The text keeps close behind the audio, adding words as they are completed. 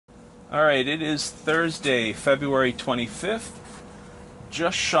Alright, it is Thursday, February 25th.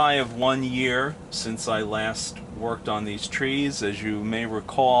 Just shy of 1 year since I last worked on these trees. As you may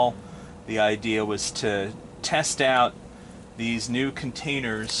recall, the idea was to test out these new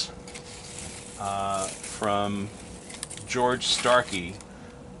containers from George Starkey.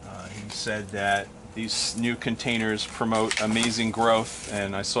 He said that these new containers promote amazing growth,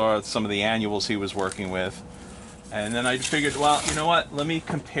 and I saw some of the annuals he was working with. And then I figured, well, you know what? Let me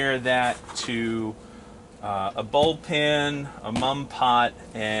compare that to a bulb pan, a mum pot,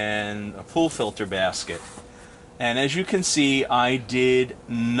 and a pool filter basket. And as you can see, I did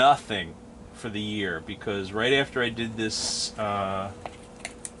nothing for the year, because right after I did this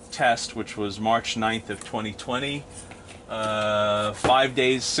test, which was March 9th of 2020,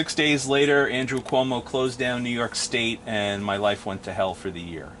 6 days later, Andrew Cuomo closed down New York State, and my life went to hell for the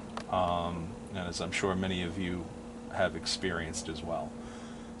year. As I'm sure many of you have experienced as well.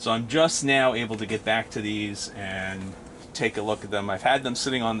 So I'm just now able to get back to these and take a look at them. I've had them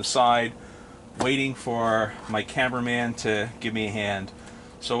sitting on the side waiting for my cameraman to give me a hand.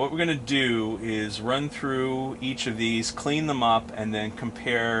 So what we're going to do is run through each of these, clean them up, and then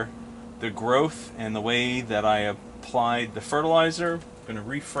compare the growth and the way that I applied the fertilizer. I'm going to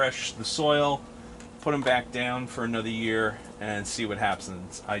refresh the soil, put them back down for another year, and see what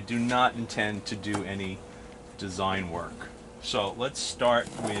happens. I do not intend to do any design work. So let's start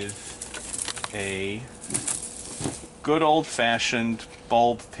with a good old-fashioned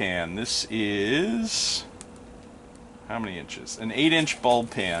bulb pan. This is, how many inches? An 8-inch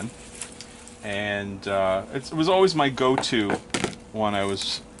bulb pan, and it was always my go-to when I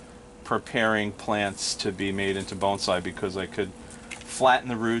was preparing plants to be made into bonsai, because I could flatten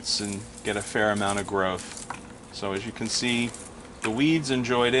the roots and get a fair amount of growth. So as you can see, the weeds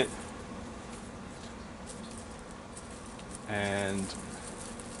enjoyed it, and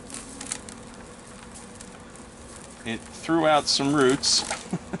it threw out some roots,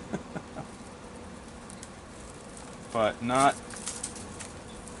 but not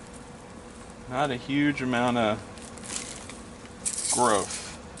a huge amount of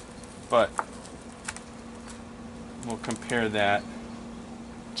growth. But we'll compare that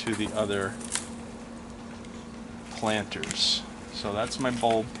to the other planters. So that's my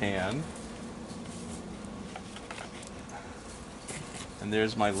bulb pan. And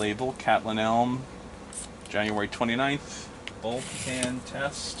there's my label, Catlin elm, January 29th, bulb pan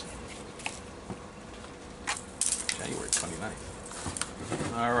test, January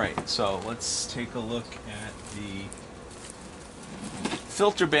 29th. Alright, so let's take a look at the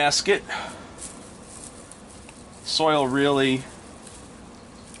filter basket. Soil really,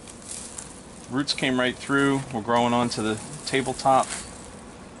 roots came right through, we're growing onto the tabletop.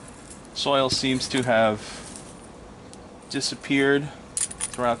 Soil seems to have disappeared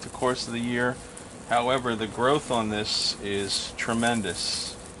throughout the course of the year. However, the growth on this is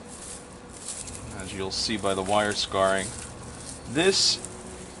tremendous, as you'll see by the wire scarring. This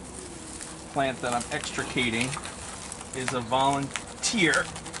plant that I'm extricating is a volunteer.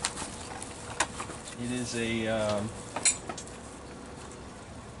 It is a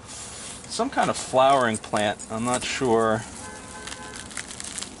some kind of flowering plant. I'm not sure.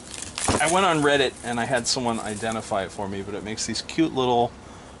 I went on Reddit and I had someone identify it for me, but it makes these cute little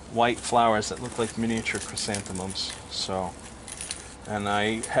white flowers that look like miniature chrysanthemums. So, and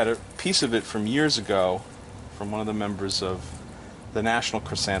I had a piece of it from years ago from one of the members of the National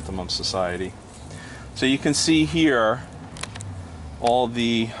Chrysanthemum Society. So you can see here all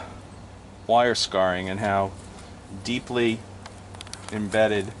the wire scarring and how deeply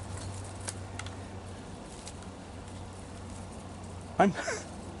embedded I'm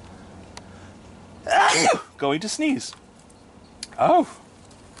going to sneeze. Oh,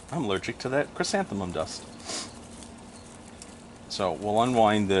 I'm allergic to that chrysanthemum dust. So we'll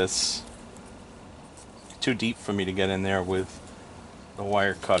unwind this. Too deep for me to get in there with the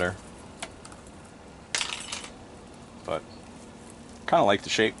wire cutter, but kind of like the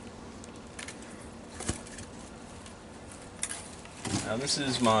shape. Now this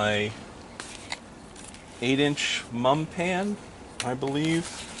is my 8-inch mum pan, I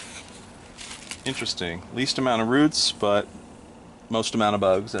believe. Interesting. Least amount of roots, but most amount of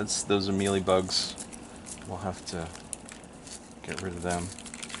bugs. Those are mealy bugs. We'll have to get rid of them.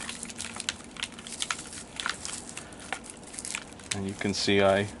 And you can see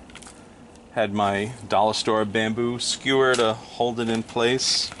I had my dollar store bamboo skewer to hold it in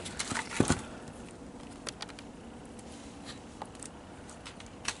place.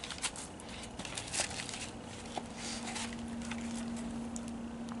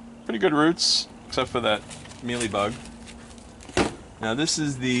 Pretty good roots, except for that mealybug. Now this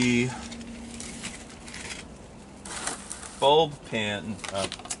is the bulb pan,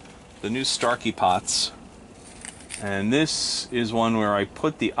 the new Starkey pots, and this is one where I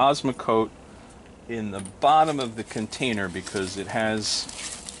put the Osmocote in the bottom of the container because it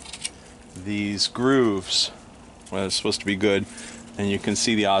has these grooves. Well, it's supposed to be good, and you can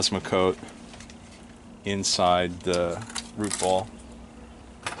see the Osmocote inside the root ball,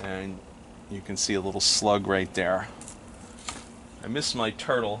 and you can see a little slug right there. I miss my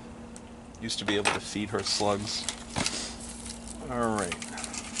turtle. Used to be able to feed her slugs. Alright,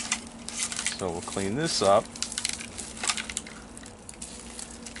 so we'll clean this up,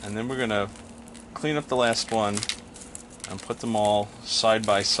 and then we're going to clean up the last one and put them all side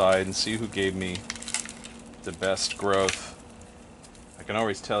by side and see who gave me the best growth. I can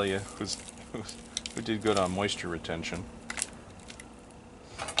always tell you who did good on moisture retention,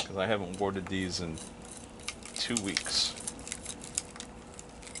 because I haven't watered these in 2 weeks.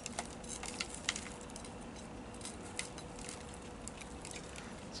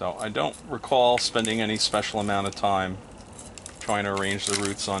 So I don't recall spending any special amount of time trying to arrange the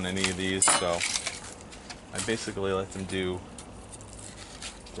roots on any of these, so I basically let them do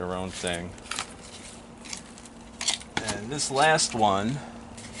their own thing. And this last one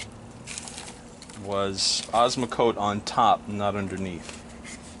was Osmocote on top, not underneath.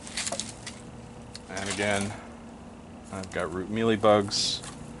 And again, I've got root mealybugs.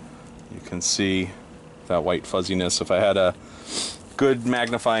 You can see that white fuzziness. If I had a good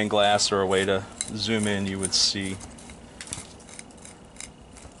magnifying glass or a way to zoom in, you would see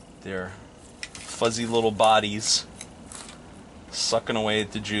their fuzzy little bodies sucking away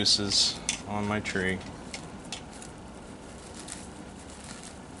at the juices on my tree.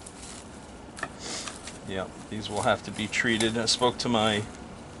 Yep, these will have to be treated. I spoke to my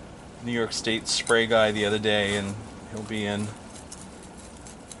New York State spray guy the other day, and he'll be in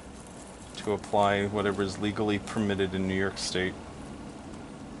to apply whatever is legally permitted in New York State.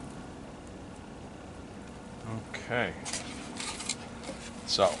 Okay,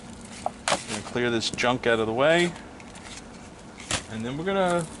 so I'm going to clear this junk out of the way, and then we're going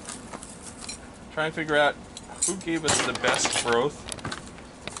to try and figure out who gave us the best growth,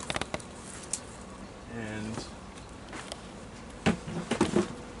 and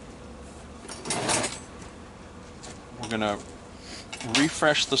we're going to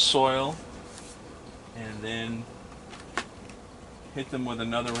refresh the soil and then hit them with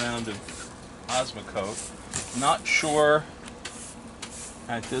another round of Osmocote. Not sure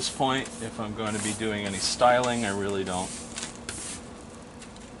at this point if I'm going to be doing any styling. I really don't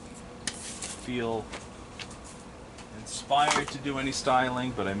feel inspired to do any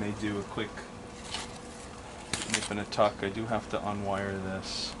styling, but I may do a quick nip and a tuck. I do have to unwire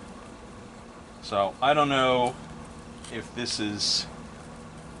this. So I don't know if this is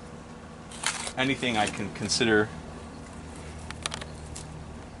anything I can consider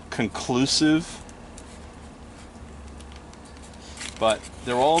conclusive, but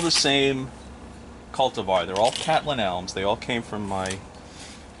they're all the same cultivar. They're all Catlin elms. They all came from my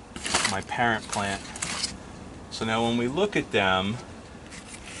parent plant. So now when we look at them,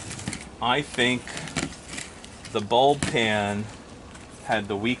 I think the bulb pan had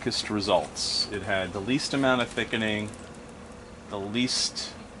the weakest results. It had the least amount of thickening, the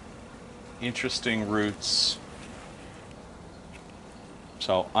least interesting roots.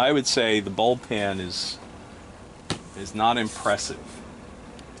 So I would say the bulb pan is not impressive.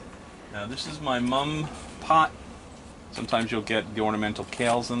 Now this is my mum pot. Sometimes you'll get the ornamental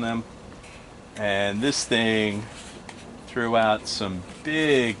kales in them. And this thing threw out some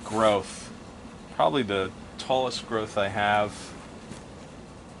big growth. Probably the tallest growth I have.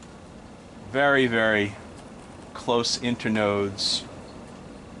 Very, very close internodes.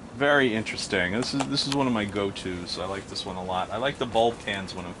 Very interesting. This is one of my go-tos. I like this one a lot. I like the bulb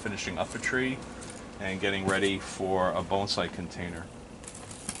pans when I'm finishing up a tree and getting ready for a bonsai container.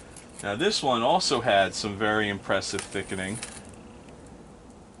 Now this one also had some very impressive thickening.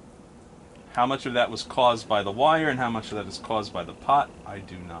 How much of that was caused by the wire and how much of that is caused by the pot, I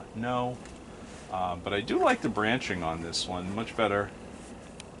do not know. But I do like the branching on this one, much better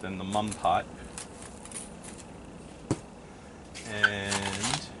than the mum pot.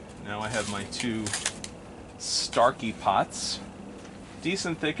 And now I have my two Starkey pots.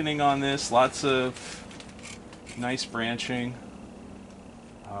 Decent thickening on this, lots of nice branching.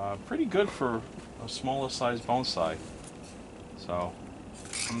 Pretty good for a smaller size bonsai. So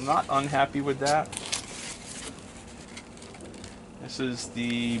I'm not unhappy with that. This is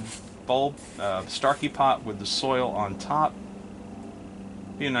the bulb Starkey pot with the soil on top.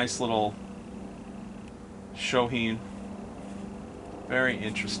 Be a nice little shohin Very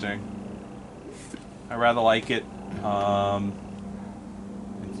interesting. I rather like it.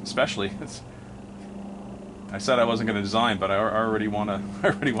 Especially, I said I wasn't going to design, but I already want to. I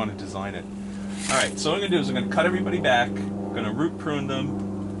already want to design it. All right. So what I'm going to do is I'm going to cut everybody back. I'm going to root prune them,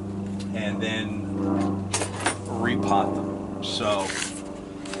 and then repot them. So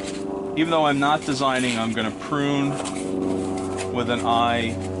even though I'm not designing, I'm going to prune with an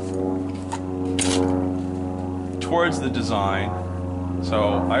eye towards the design.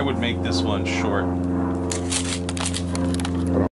 So I would make this one short.